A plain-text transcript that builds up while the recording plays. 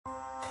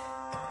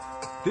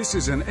This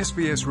is an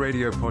SBS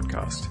radio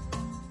podcast.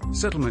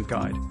 Settlement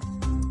Guide.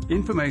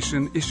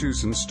 Information,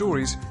 issues and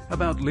stories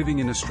about living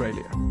in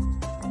Australia.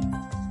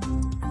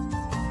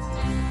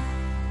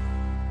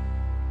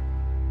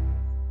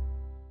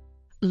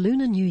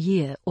 Lunar New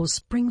Year, or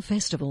Spring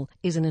Festival,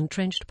 is an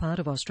entrenched part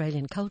of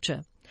Australian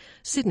culture.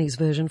 Sydney's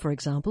version, for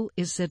example,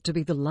 is said to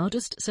be the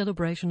largest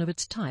celebration of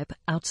its type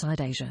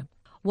outside Asia.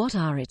 What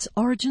are its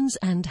origins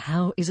and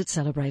how is it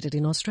celebrated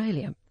in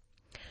Australia?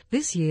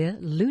 This year,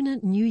 Lunar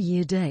New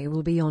Year Day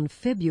will be on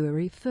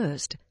February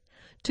 1st.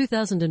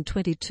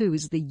 2022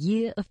 is the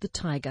Year of the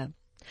Tiger.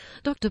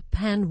 Dr.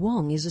 Pan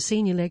Wong is a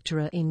senior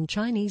lecturer in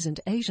Chinese and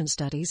Asian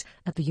Studies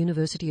at the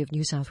University of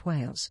New South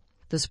Wales.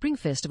 The Spring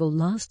Festival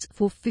lasts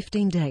for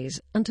 15 days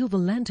until the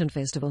Lantern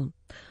Festival.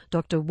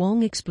 Dr.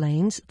 Wong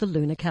explains the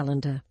lunar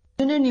calendar.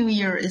 Lunar New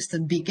Year is the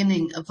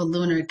beginning of a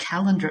lunar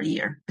calendar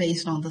year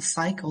based on the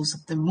cycles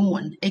of the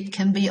moon. It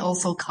can be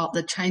also called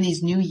the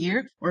Chinese New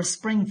Year or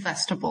Spring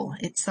Festival.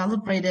 It's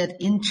celebrated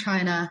in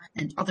China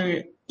and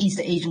other East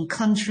Asian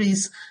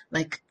countries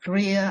like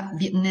Korea,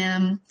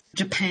 Vietnam,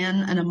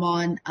 Japan, and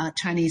among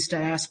Chinese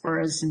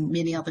diasporas in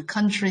many other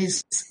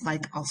countries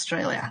like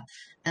Australia.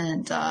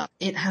 And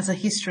it has a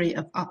history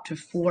of up to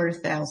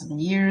 4,000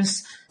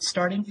 years,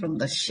 starting from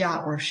the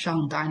Xia or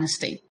Shang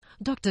dynasty.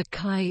 Dr.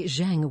 Kai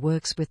Zhang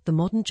works with the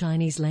Modern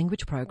Chinese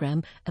Language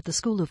Program at the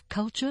School of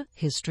Culture,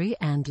 History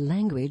and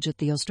Language at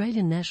the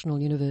Australian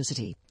National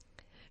University.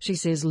 She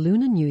says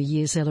Lunar New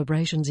Year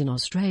celebrations in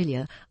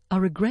Australia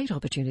are a great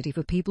opportunity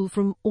for people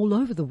from all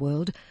over the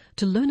world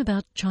to learn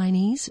about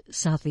Chinese,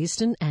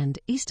 Southeastern and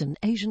Eastern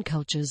Asian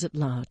cultures at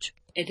large.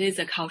 It is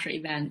a cultural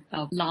event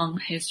of long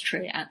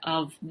history and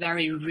of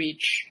very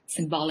rich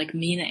symbolic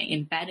meaning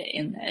embedded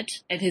in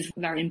it. It is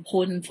very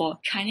important for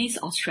Chinese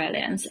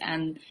Australians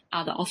and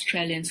other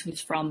Australians who's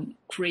from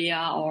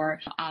Korea or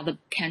other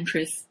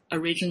countries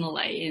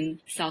originally in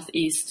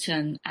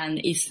southeastern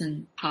and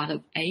eastern part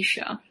of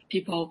Asia.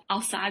 People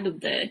outside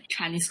of the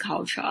Chinese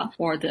culture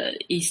or the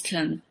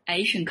Eastern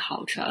Asian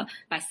culture,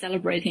 by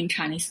celebrating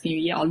Chinese New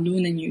Year or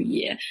Lunar New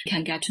Year,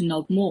 can get to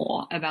know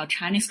more about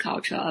Chinese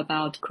culture,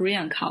 about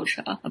Korean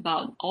culture,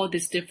 about all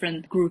these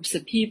different groups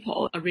of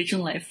people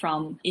originally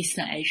from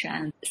Eastern Asia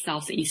and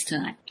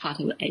Southeastern part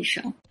of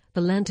Asia.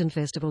 The Lantern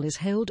Festival is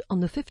held on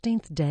the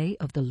 15th day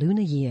of the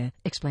lunar year,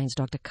 explains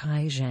Dr.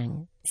 Kai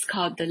Zhang. It's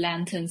called the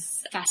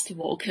Lanterns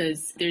Festival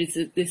because there is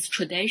this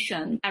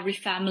tradition. Every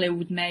family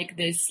would make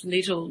this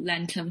little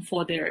lantern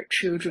for their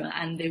children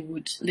and they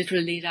would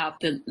literally lit up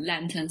the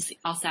lanterns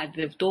outside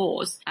their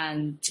doors.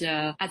 And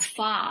as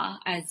far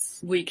as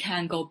we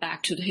can go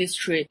back to the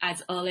history,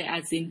 as early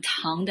as in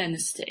Tang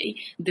Dynasty,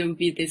 there would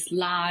be this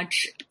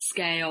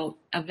large-scale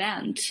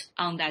event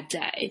on that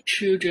day.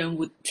 Children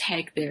would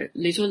take their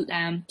little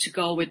lamb to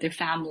go with their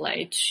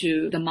family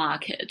to the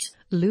market.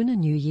 Lunar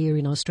New Year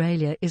in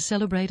Australia is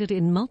celebrated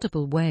in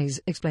multiple ways,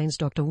 explains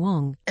Dr.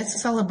 Wong.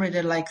 It's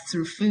celebrated like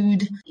through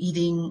food,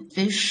 eating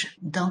fish,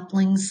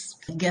 dumplings,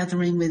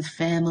 gathering with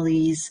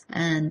families,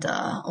 and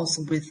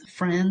also with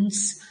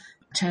friends.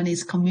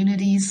 Chinese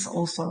communities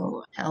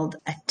also held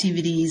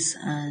activities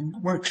and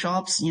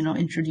workshops,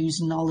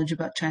 introducing knowledge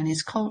about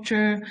Chinese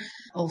culture.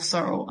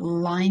 Also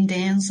line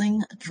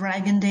dancing,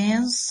 dragon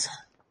dance.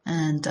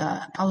 And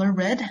color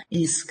red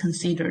is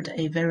considered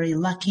a very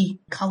lucky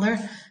color.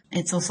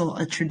 It's also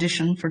a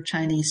tradition for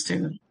Chinese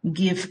to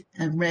give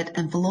a red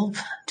envelope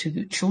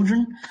to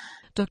children.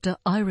 Dr.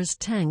 Iris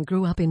Tang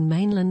grew up in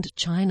mainland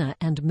China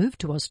and moved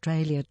to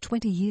Australia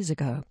 20 years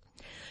ago.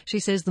 She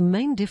says the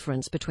main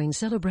difference between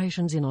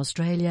celebrations in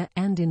Australia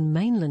and in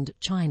mainland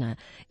China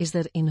is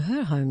that in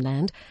her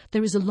homeland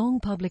there is a long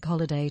public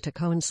holiday to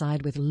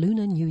coincide with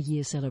Lunar New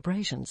Year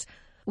celebrations,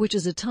 which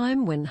is a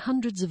time when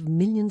hundreds of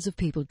millions of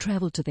people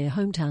travel to their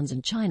hometowns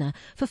in China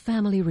for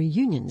family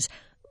reunions,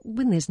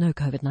 when there's no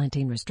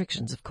COVID-19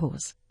 restrictions, of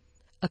course.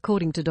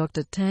 According to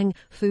Dr. Tang,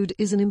 food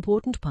is an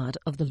important part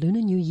of the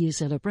Lunar New Year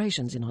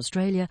celebrations in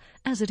Australia,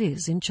 as it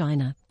is in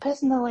China.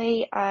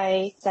 Personally,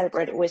 I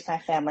celebrate it with my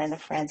family and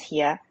friends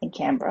here in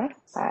Canberra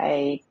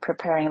by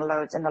preparing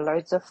loads and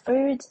loads of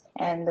food,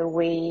 and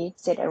we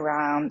sit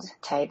around the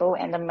table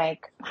and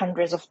make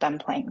hundreds of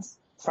dumplings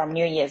from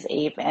New Year's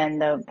Eve, and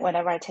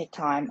whenever I take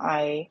time,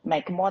 I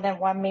make more than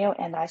one meal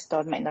and I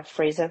store them in the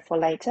freezer for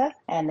later,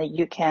 and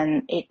you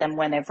can eat them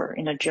whenever,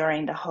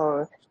 during the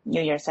whole New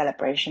Year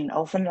celebration.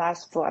 Often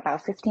lasts for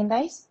about 15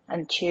 days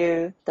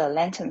until the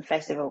Lantern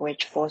Festival,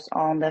 which falls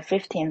on the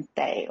 15th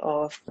day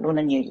of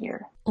Lunar New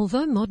Year.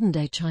 Although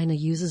modern-day China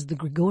uses the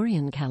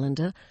Gregorian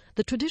calendar,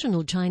 the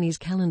traditional Chinese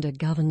calendar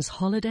governs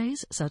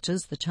holidays such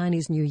as the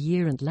Chinese New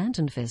Year and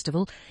Lantern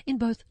Festival in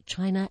both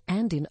China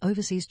and in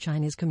overseas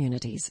Chinese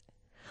communities.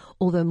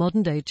 Although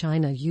modern-day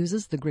China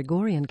uses the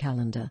Gregorian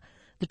calendar,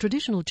 the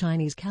traditional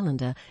Chinese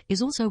calendar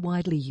is also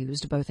widely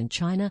used both in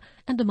China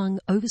and among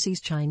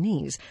overseas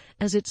Chinese,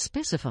 as it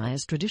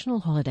specifies traditional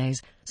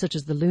holidays such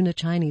as the Lunar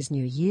Chinese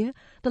New Year,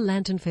 the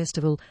Lantern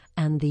Festival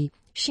and the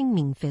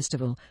Xingming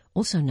Festival,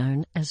 also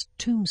known as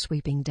Tomb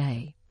Sweeping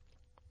Day.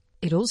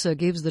 It also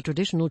gives the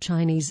traditional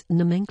Chinese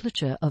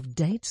nomenclature of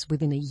dates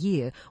within a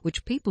year,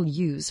 which people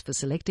use for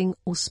selecting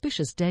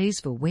auspicious days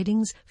for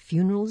weddings,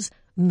 funerals,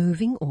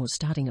 moving or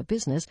starting a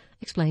business,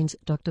 explains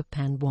Dr.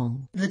 Pan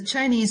Wong. The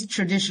Chinese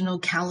traditional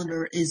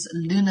calendar is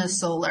lunar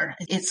solar.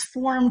 It's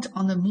formed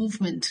on the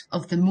movement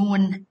of the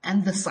moon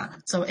and the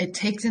sun. So it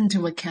takes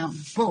into account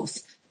both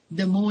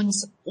the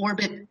moon's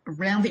orbit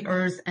around the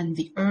earth and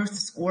the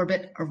earth's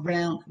orbit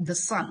around the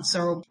sun.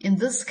 So in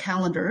this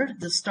calendar,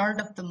 the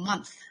start of the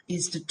month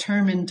is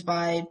determined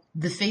by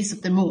the phase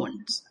of the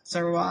moon.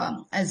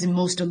 So as in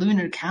most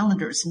lunar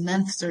calendars,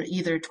 months are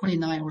either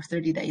 29 or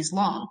 30 days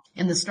long.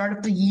 And the start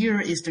of the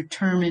year is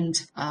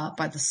determined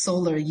by the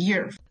solar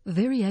year.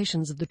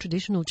 Variations of the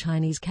traditional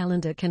Chinese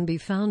calendar can be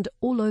found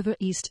all over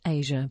East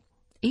Asia.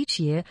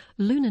 Each year,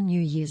 Lunar New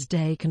Year's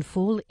Day can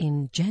fall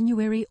in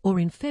January or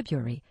in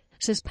February,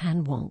 says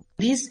Pan Wong.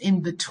 It is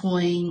in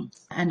between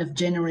end of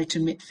January to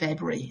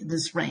mid-February,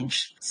 this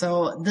range.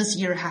 So this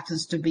year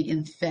happens to be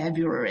in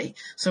February.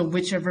 So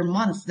whichever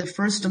month, the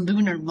first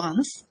lunar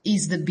month,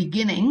 is the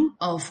beginning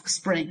of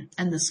spring,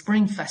 and the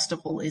spring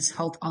festival is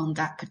held on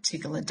that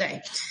particular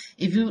day.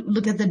 If you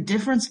look at the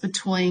difference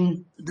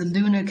between the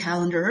lunar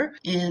calendar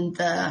and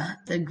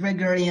the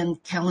Gregorian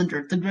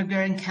calendar, the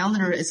Gregorian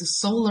calendar is a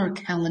solar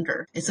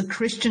calendar. It's a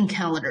Christian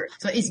calendar.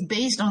 So it's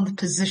based on the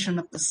position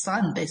of the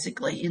sun,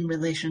 basically, in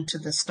relation to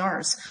the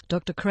stars.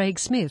 Dr. Craig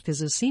Smith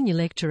is a senior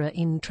lecturer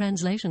in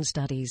Translation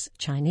Studies,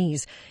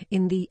 Chinese,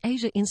 in the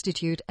Asia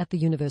Institute at the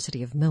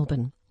University of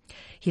Melbourne.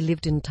 He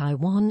lived in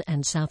Taiwan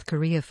and South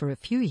Korea for a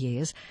few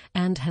years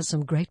and has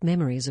some great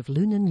memories of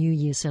Lunar New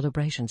Year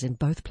celebrations in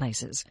both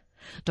places.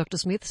 Dr.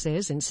 Smith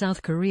says in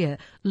South Korea,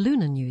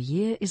 Lunar New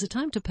Year is a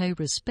time to pay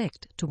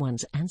respect to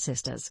one's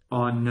ancestors.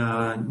 On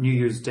New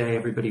Year's Day,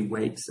 everybody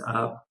wakes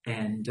up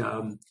and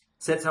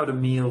sets out a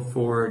meal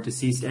for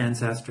deceased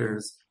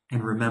ancestors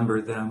and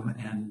remember them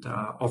and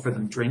offer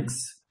them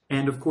drinks.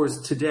 And of course,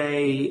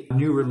 today,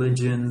 new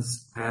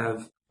religions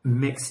have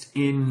mixed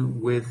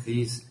in with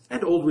these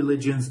and old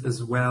religions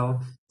as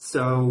well.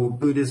 So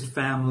Buddhist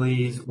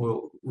families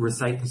will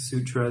recite the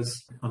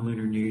sutras on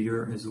Lunar New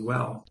Year as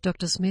well.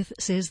 Dr. Smith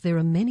says there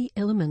are many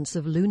elements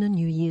of Lunar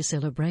New Year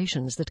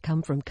celebrations that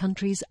come from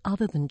countries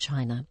other than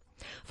China.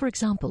 For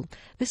example,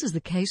 this is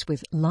the case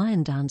with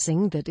lion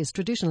dancing that is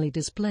traditionally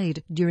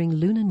displayed during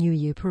Lunar New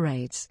Year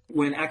parades.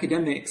 When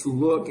academics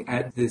look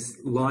at this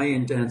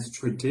lion dance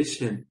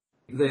tradition,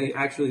 they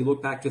actually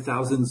look back to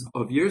thousands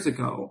of years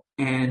ago.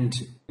 And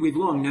we've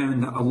long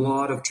known that a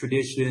lot of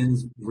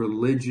traditions,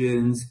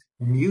 religions,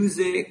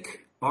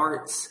 music,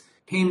 arts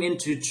came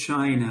into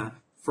China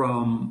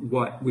from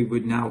what we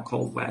would now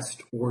call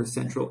West or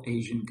Central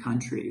Asian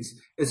countries,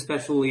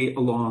 especially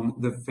along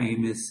the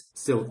famous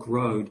Silk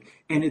Road.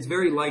 And it's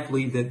very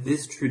likely that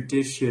this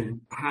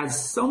tradition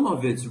has some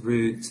of its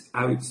roots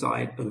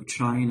outside of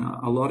China.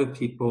 A lot of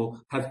people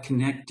have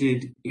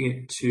connected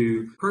it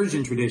to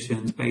Persian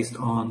traditions based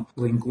on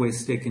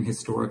linguistic and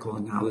historical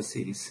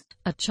analyses.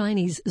 A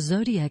Chinese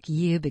zodiac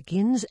year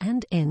begins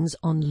and ends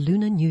on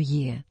Lunar New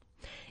Year.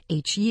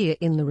 Each year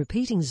in the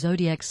repeating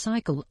zodiac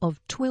cycle of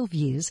 12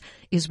 years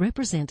is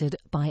represented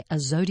by a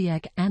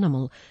zodiac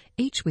animal,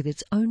 each with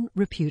its own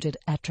reputed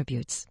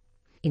attributes.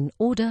 In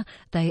order,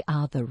 they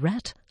are the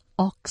rat,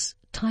 ox,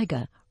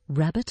 tiger,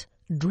 rabbit,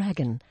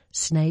 dragon,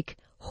 snake,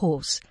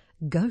 horse,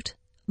 goat,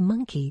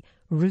 monkey,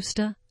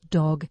 rooster,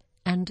 dog,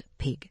 and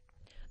pig.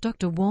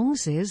 Dr. Wong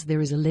says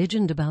there is a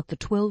legend about the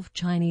 12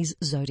 Chinese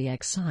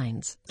zodiac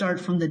signs.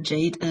 Start from the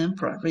Jade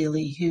Emperor,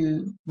 really,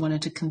 who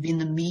wanted to convene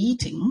a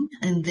meeting.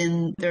 And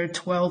then there are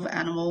 12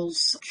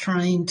 animals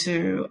trying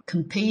to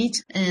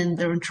compete, and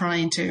they're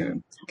trying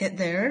to get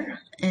there.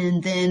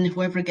 And then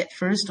whoever gets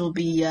first will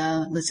be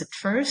listed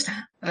first.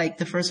 Like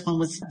the first one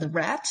was the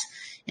rat,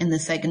 and the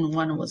second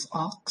one was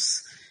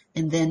ox.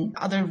 And then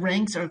other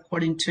ranks are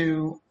according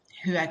to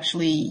who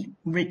actually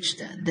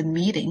reached the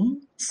meeting.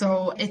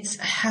 So it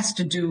has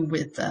to do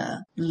with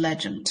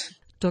legend.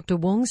 Dr.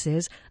 Wong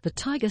says the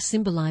tiger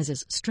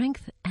symbolizes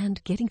strength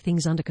and getting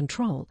things under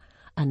control,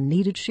 a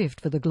needed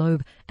shift for the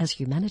globe as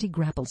humanity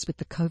grapples with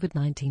the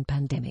COVID-19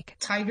 pandemic.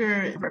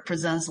 Tiger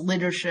represents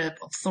leadership,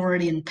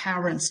 authority, and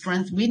power and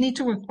strength. We need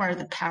to acquire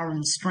the power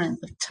and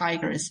strength of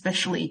tiger,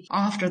 especially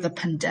after the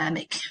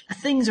pandemic.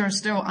 Things are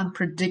still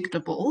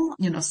unpredictable,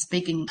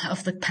 speaking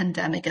of the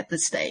pandemic at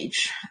this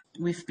stage.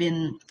 We've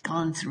been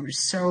gone through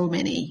so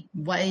many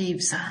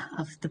waves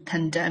of the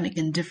pandemic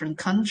in different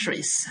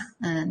countries.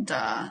 And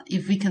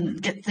if we can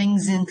get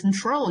things in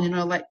control,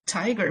 like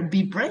tiger,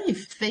 be brave,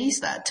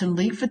 face that, to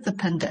live with the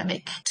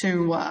pandemic,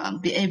 to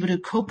be able to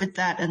cope with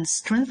that and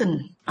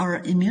strengthen our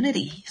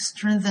immunity,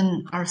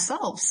 strengthen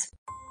ourselves.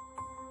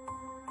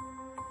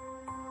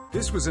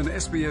 This was an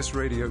SBS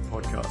radio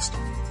podcast.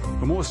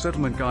 For more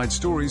Settlement Guide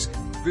stories,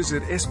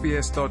 visit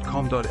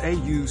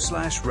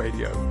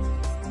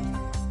sbs.com.au/radio.